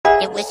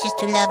It was just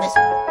two lovers,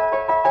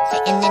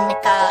 sitting in the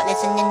car,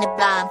 listening to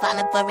Blonde,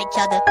 falling for each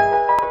other.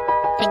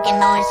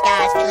 Thinking orange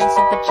skies, feeling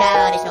super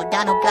childish, no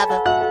Donald Glover.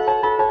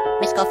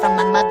 Missed call from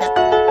my mother,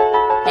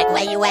 like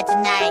where you at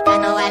tonight, got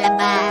no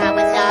alibi. I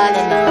was all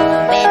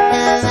alone with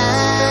the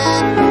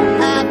love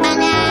of my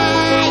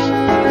life.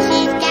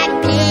 She's got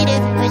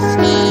beautiful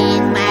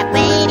skin, my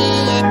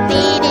radiant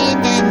beat in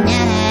the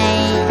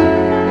night.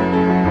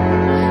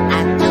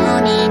 I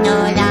don't need no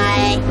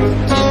light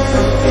to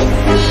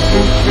see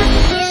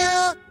you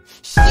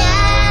shine.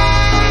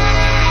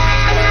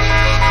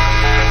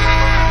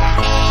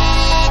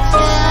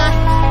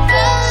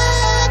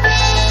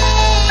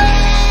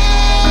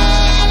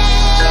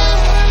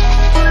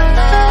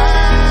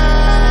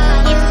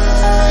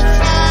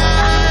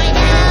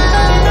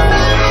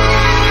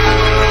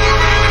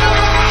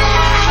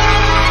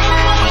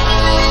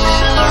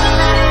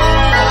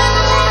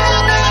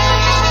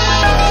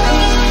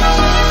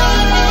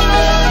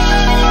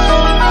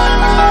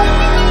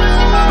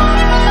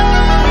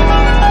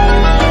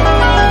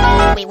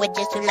 We're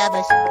just two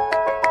lovers,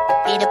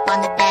 feet up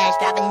on the dash,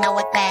 driving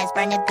nowhere fast,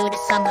 burning through the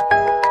summer.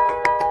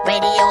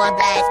 Radio on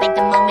blast, make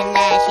the moment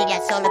last. She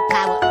got solar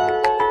power,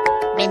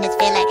 minutes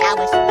feel like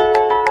hours.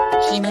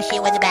 She knew she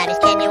was the baddest,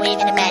 can you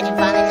even imagine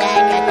falling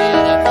like I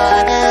did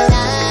for the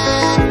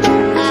love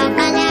of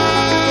my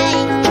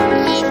life?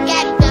 She's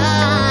got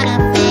gold on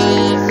her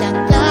face, so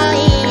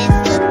glorious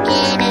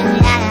looking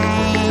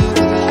alive.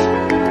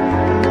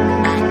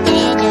 My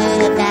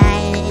angel of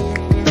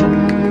light,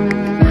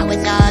 I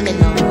was all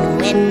alone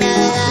with the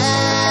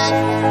love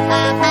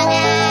of my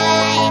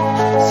life.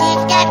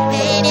 She's got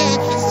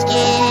beautiful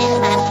skin,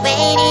 my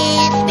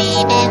radiant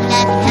beat in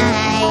the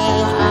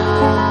night.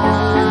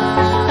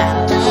 I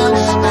don't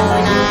know no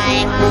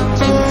light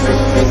to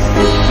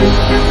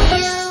see.